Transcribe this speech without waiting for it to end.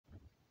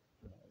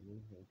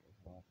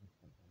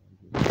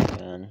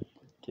Man,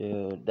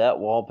 dude, that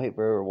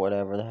wallpaper or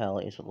whatever the hell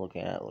he's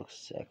looking at looks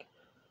sick.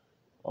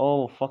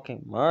 Oh,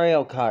 fucking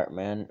Mario Kart,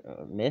 man.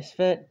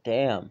 Misfit?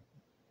 Damn.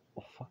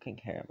 Oh, fucking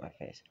hair in my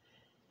face.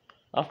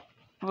 Oh,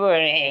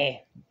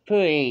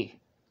 pretty.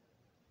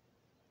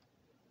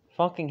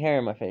 Fucking hair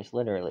in my face,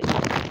 literally.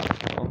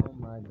 Oh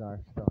my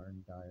gosh,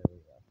 darn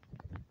diarrhea.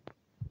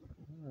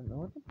 I don't know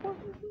what the fuck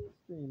is he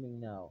streaming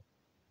now.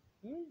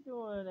 He's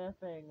doing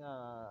effing,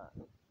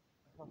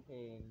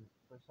 fucking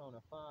Persona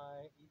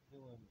 5. He's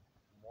doing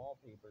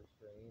wallpaper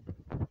stream.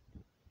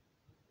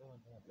 He's doing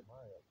damn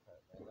Mario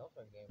Kart, man. Those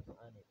are games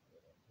I need to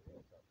get into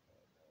at some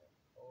point, man.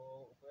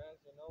 Oh,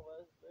 Reaction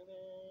Nova is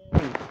streaming!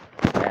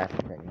 That's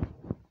the thing.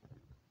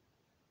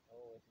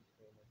 Oh, is he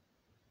streaming?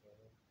 He's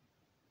streaming.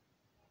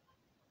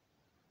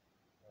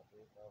 Oh,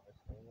 he's Nova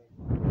streaming.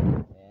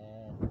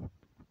 Yeah.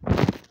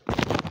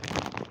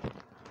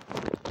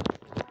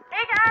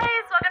 Hey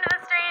guys, welcome to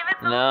the stream.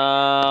 It's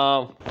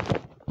No.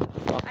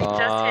 I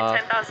just hit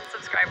 10,000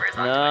 subscribers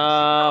on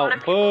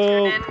Twitch. No.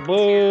 Boo.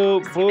 Boo.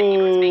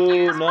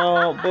 Boo.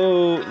 No.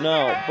 Boo. No.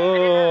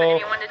 Boo.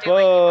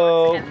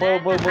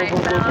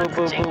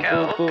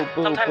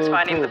 Sometimes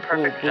finding the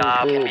perfect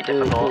job can be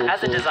difficult.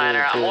 As a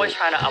designer, I'm always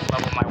trying to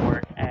up-level my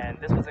work, and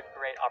this was a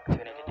great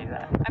opportunity to do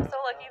that. I'm so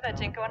lucky that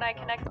Jinko and I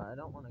connect. I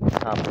don't want to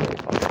get copyright.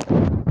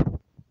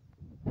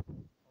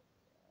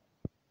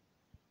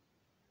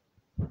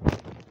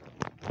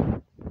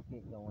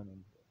 Keep going into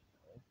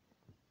it.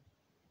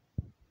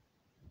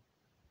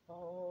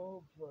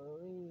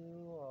 Hopefully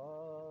you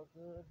are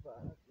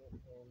goodbye to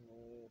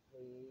me,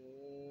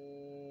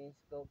 please.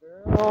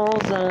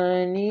 Skullgirls, I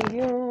need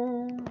you.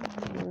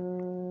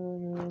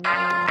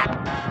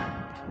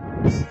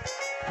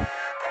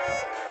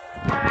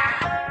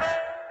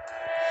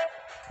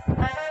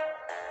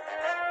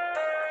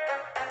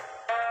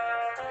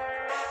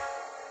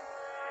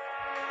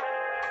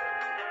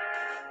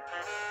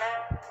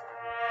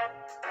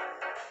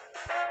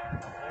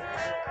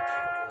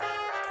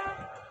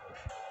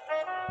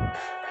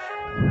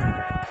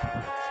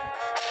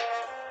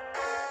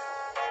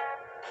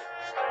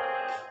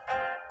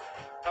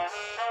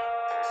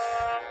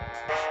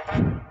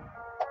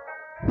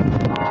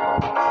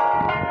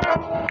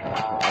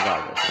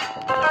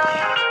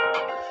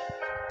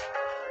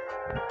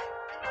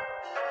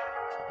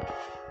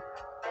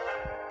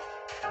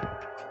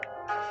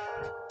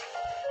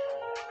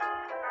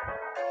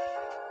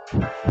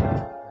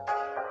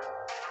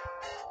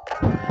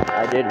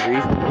 I did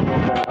reasonably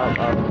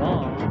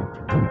wrong.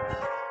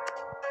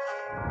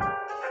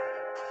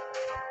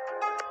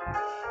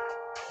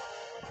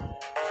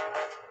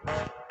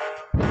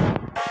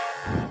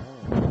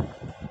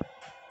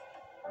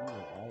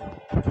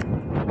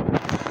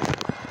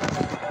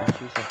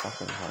 She's a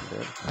fucking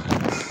 100.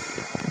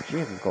 She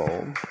has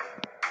gold.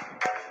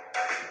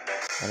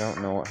 I don't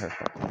know what her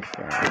fucking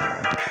stat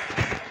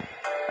is.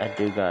 I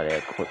do gotta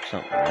equip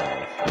something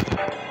else.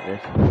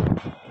 This one.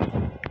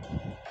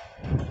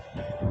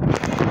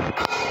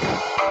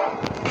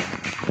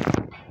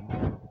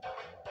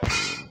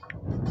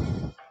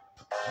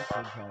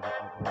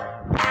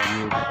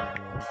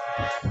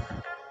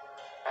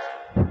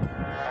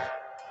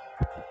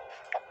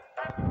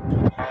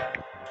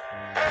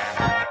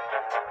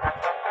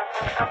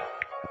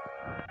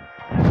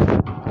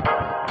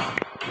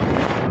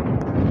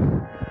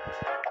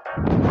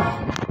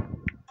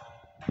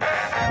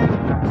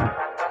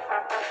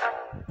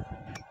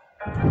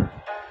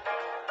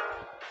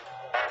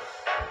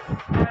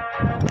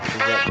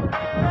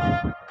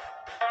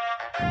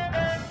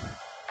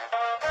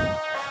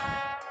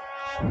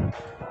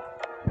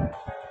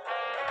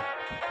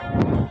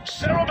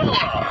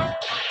 Cerebella!